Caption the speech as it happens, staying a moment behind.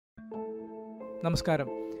നമസ്കാരം.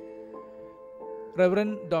 Reverend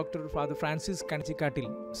doctor father Francis കണിച്ചിക്കാട്ടിൽ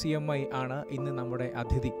CMI ആണ് ഇന്ന് നമ്മുടെ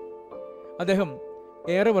അതിഥി. അദ്ദേഹം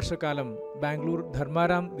ഏറെ വർഷക്കാലം ബാംഗ്ലൂർ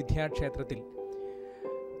ധർമാരാം വിദ്യാക്ഷേത്രത്തിൽ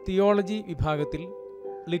തിയോളജി വിഭാഗത്തിൽ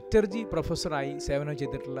ലിറ്റർജി പ്രൊഫസറായി സേവനം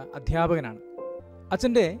ചെയ്തിട്ടുള്ള അധ്യാപകനാണ്.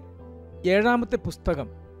 അച്ഛൻ്റെ 7ാമത്തെ പുസ്തകം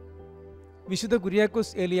വിശുദ്ധ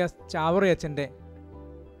കുര്യാക്കോസ് ഏലിയാസ് ചാവറയച്ചൻ്റെ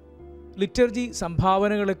ലിറ്റർജി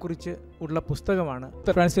സംഭാവനകളെക്കുറിച്ച് ഉള്ള പുസ്തകമാണ്.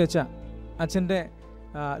 ഫ്രാൻസിസ് അച്ഛ, അച്ഛൻ്റെ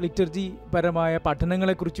ലിറ്റർജി പരമായ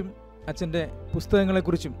പഠനങ്ങളെക്കുറിച്ചും അച്ഛൻ്റെ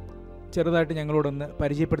പുസ്തകങ്ങളെക്കുറിച്ചും ചെറുതായിട്ട് ഞങ്ങളോടൊന്ന്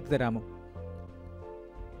പരിചയപ്പെടുത്തി തരാമോ?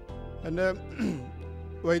 എൻ്റെ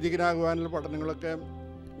വൈദികനാകുവാനുള്ള പഠനങ്ങളൊക്കെ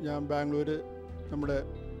ഞാൻ ബാംഗ്ലൂർ നമ്മുടെ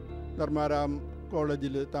ധർമാരാം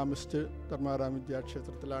കോളേജിൽ താമസിച്ച് ധർമാരാം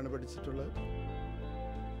വിദ്യാക്ഷേത്രത്തിലാണ് പഠിച്ചിട്ടുള്ളത്.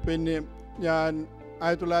 പിന്നെ ഞാൻ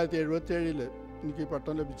 1977 എനിക്ക്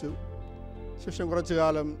പട്ടം ലഭിച്ചു. ശേഷം കുറച്ചു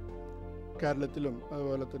കാലം കേരളത്തിലും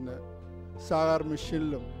അതുപോലെ തന്നെ സാഗർ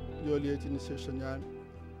മിഷനിലും ജോലി ചെയ്തതിന് ശേഷം ഞാൻ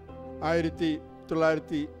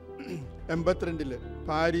 1982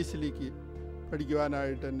 പാരീസിലേക്ക്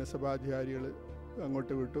പഠിക്കുവാനായിട്ട് എന്നെ സഭാധികാരികൾ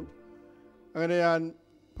അങ്ങോട്ട് വിട്ടു. അങ്ങനെ ഞാൻ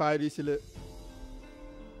പാരീസിൽ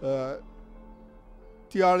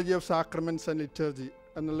theology of sacraments and liturgy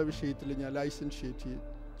എന്നുള്ള വിഷയത്തിൽ ഞാൻ ലൈസൻഷ്യേറ്റ്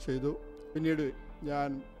ചെയ്തു. പിന്നീട് ഞാൻ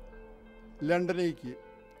ലണ്ടനിലേക്ക്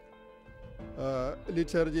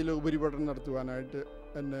ലിറ്റർജിയിൽ ഉപരിപഠനം നടത്തുവാനായിട്ട്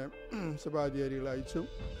എന്നെ സഭാധികാരികൾ അയച്ചു.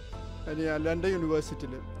 അതിന് ഞാൻ ലണ്ടൻ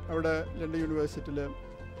യൂണിവേഴ്സിറ്റിയിൽ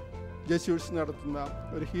ജെസ്യൂട്ട്സ് നടത്തുന്ന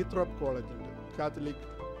ഒരു ഹീത്രോപ്പ് കോളേജുണ്ട്, കാത്തലിക്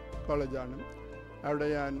കോളേജാണ്. അവിടെ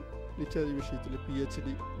ഞാൻ ലിറ്റർജി വിഷയത്തിൽ PhD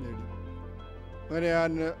നേടി. അങ്ങനെ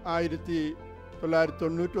ഞാൻ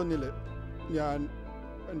 1991 ഞാൻ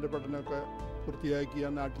എൻ്റെ പഠനമൊക്കെ പൂർത്തിയാക്കി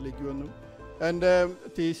ഞാൻ നാട്ടിലേക്ക് വന്നു. എൻ്റെ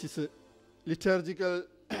തീസിസ്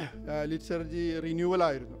ലിറ്റർജി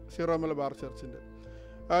റിന്യൂവലായിരുന്നു, സീറോ മലബാർ ചർച്ചിൻ്റെ.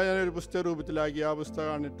 അത് ഞാനൊരു പുസ്തക രൂപത്തിലാക്കി. ആ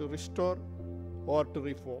പുസ്തകമാണ് to restore or to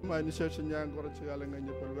reform. അതിനുശേഷം ഞാൻ കുറച്ച് കാലം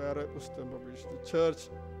കഴിഞ്ഞപ്പോൾ വേറെ പുസ്തകം പബ്ലിഷ് ചെയ്തു, ചർച്ച്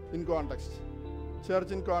ഇൻ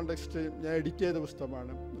കോണ്ടെക്സ്റ്റ് ഞാൻ എഡിറ്റ് ചെയ്ത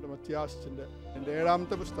പുസ്തകമാണ്. മത്യാസിൻ്റെ എൻ്റെ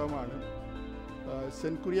 7ാമത്തെ പുസ്തകമാണ്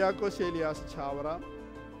cent Kuriakose Elias Chavara,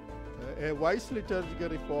 A vice liturgical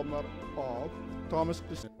reformer of Thomas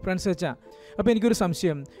Christian. Francis അച്ഛ, അപ്പോൾ എനിക്കൊരു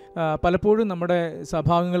സംശയം. പലപ്പോഴും നമ്മുടെ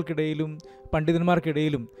സഭാംഗങ്ങൾക്കിടയിലും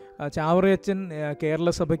പണ്ഡിതന്മാർക്കിടയിലും ചാവറയച്ചൻ കേരള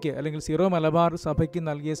സഭയ്ക്ക് അല്ലെങ്കിൽ സീറോ മലബാർ സഭയ്ക്ക്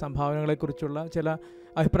നൽകിയ സംഭാവനകളെക്കുറിച്ചുള്ള ചില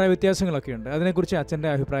അഭിപ്രായ വ്യത്യാസങ്ങളൊക്കെ ഉണ്ട്. അതിനെക്കുറിച്ച് അച്ഛൻ്റെ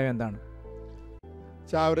അഭിപ്രായം എന്താണ്?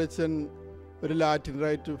 ചാവറയച്ചൻ ഒരു ലാറ്റിൻ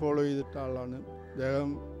റൈറ്റ് ഫോളോ ചെയ്തിട്ട ആളാണ്. അദ്ദേഹം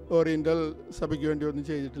ഓറിയൻ്റൽ സഭയ്ക്ക് വേണ്ടി ഒന്നും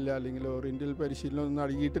ചെയ്തിട്ടില്ല, അല്ലെങ്കിൽ ഓറിയൻ്റൽ പരിശീലനം ഒന്നും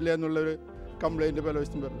നൽകിയിട്ടില്ല എന്നുള്ളൊരു കംപ്ലൈൻറ്റ് പല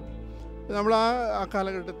വശത്തും പറഞ്ഞു. നമ്മൾ ആ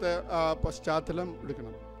കാലഘട്ടത്തെ ആ പശ്ചാത്തലം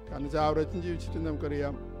എടുക്കണം. കാരണം ചാവറയച്ചൻ ജീവിച്ചിട്ട്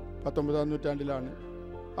നമുക്കറിയാം 19ാം നൂറ്റാണ്ടിലാണ്.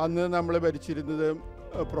 അന്ന് നമ്മളെ ഭരിച്ചിരുന്നത്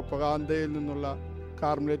പ്രൊപ്പഗാന്തയിൽ നിന്നുള്ള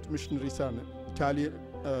കാർമലേറ്റ് മിഷണറീസാണ്,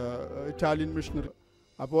 ഇറ്റാലിയൻ മിഷണറി.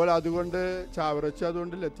 അപ്പോൾ അതുകൊണ്ട് ചാവറയച്ചൻ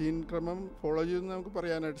അതുകൊണ്ട് ലത്തീൻ ക്രമം ഫോളോ ചെയ്തെന്ന് നമുക്ക്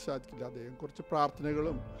പറയാനായിട്ട് സാധിക്കില്ല. അദ്ദേഹം കുറച്ച്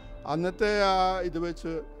പ്രാർത്ഥനകളും അന്നത്തെ ആ ഇത്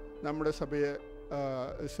വെച്ച് നമ്മുടെ സഭയെ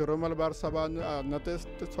സീറോ മലബാർ സഭ അന്നത്തെ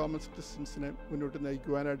തോമസ് ക്രിസ്ത്യൻസിനെ മുന്നോട്ട്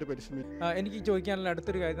നയിക്കുവാനായിട്ട് പരിശ്രമിക്കും. എനിക്ക് ചോദിക്കാനുള്ള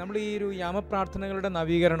അടുത്തൊരു കാര്യം, നമ്മൾ ഈ ഒരു യാമപ്രാർത്ഥനകളുടെ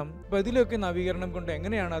നവീകരണം, അപ്പോൾ ഇതിലൊക്കെ നവീകരണം കൊണ്ട്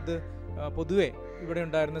എങ്ങനെയാണ് അത് പൊതുവെ ഇവിടെ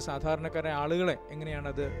ഉണ്ടായിരുന്ന സാധാരണക്കാരായ ആളുകളെ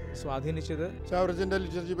എങ്ങനെയാണത് സ്വാധീനിച്ചത്? ചാവറയച്ചൻ്റെ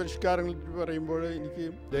ലിറ്റർജി പരിഷ്കാരങ്ങൾ പറയുമ്പോൾ എനിക്ക്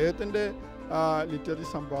അദ്ദേഹത്തിൻ്റെ ലിറ്റർജി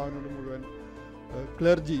സംഭാവനകൾ മുഴുവൻ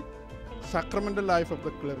clergy, sacramental life of the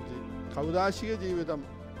clergy, കൗദാശിക ജീവിതം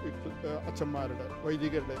അച്ഛന്മാരുടെ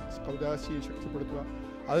വൈദികരുടെ കൗദാശിയെ ശക്തിപ്പെടുത്തുക,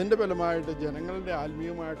 അതിൻ്റെ ഫലമായിട്ട് ജനങ്ങളുടെ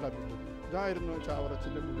ആത്മീയമായിട്ടുള്ള അഭിവൃദ്ധി, ഇതായിരുന്നു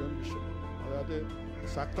ചാവറയച്ചൻ്റെ മുഴുവൻ വിഷയം. അതായത്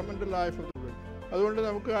സാക്രമെൻ്റൽ ലൈഫ് ഓഫ് ദ. അതുകൊണ്ട്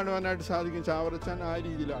നമുക്ക് കാണുവാനായിട്ട് സാധിക്കും ചാവറയച്ചൻ ആ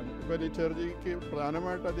രീതിയിലാണ്. ഇപ്പോൾ ലിറ്റർജിക്ക്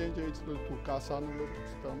പ്രധാനമായിട്ട് അദ്ദേഹം ചോദിച്ചിട്ടുള്ളത് തുക്കാസ എന്നുള്ളൊരു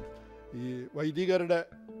പുസ്തകം ഈ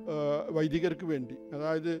വൈദികർക്ക് വേണ്ടി,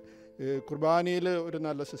 അതായത് കുർബാനയിൽ ഒരു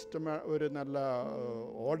നല്ല സിസ്റ്റം, ഒരു നല്ല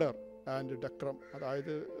ഓർഡർ ആൻഡ് ഡക്രം,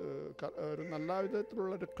 അതായത് ഒരു നല്ല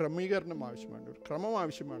വിധത്തിലുള്ളൊരു ക്രമീകരണം ആവശ്യമാണ്, ഒരു ക്രമം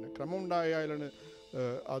ആവശ്യമാണ്. ക്രമം ഉണ്ടായാലാണ്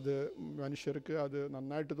അത് മനുഷ്യർക്ക് അത്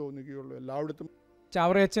നന്നായിട്ട് തോന്നുകയുള്ളൂ എല്ലായിടത്തും.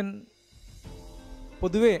 ചാവറയച്ചൻ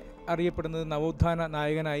പൊതുവെ അറിയപ്പെടുന്നത് നവോത്ഥാന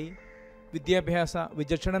നായകനായി, വിദ്യാഭ്യാസ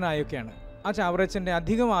വിചക്ഷണനായൊക്കെയാണ്. ആ ചാവറയച്ചൻ്റെ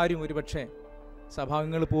അധികം ആരും ഒരുപക്ഷെ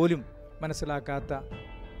സഭാംഗങ്ങൾ പോലും മനസ്സിലാക്കാത്ത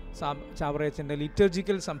ചാവറയച്ചൻ്റെ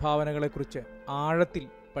ലിറ്റർജിക്കൽ സംഭാവനകളെക്കുറിച്ച് ആഴത്തിൽ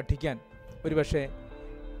പഠിക്കാൻ ഒരുപക്ഷെ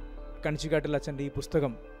കണിച്ചിക്കാട്ടിൽ അച്ഛൻ്റെ ഈ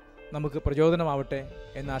പുസ്തകം നമുക്ക് പ്രചോദനമാവട്ടെ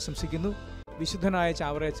എന്ന് ആശംസിക്കുന്നു. വിശുദ്ധനായ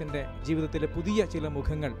ചാവറയച്ചൻ്റെ ജീവിതത്തിലെ പുതിയ ചില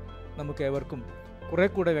മുഖങ്ങൾ നമുക്കേവർക്കും കുറെ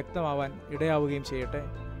കൂടെ വ്യക്തമാവാൻ ഇടയാവുകയും ചെയ്യട്ടെ.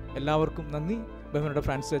 എല്ലാവർക്കും നന്ദി. ബഹുമാനപ്പെട്ട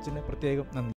ഫ്രാൻസിസ് അച്ഛന് പ്രത്യേകം നന്ദി.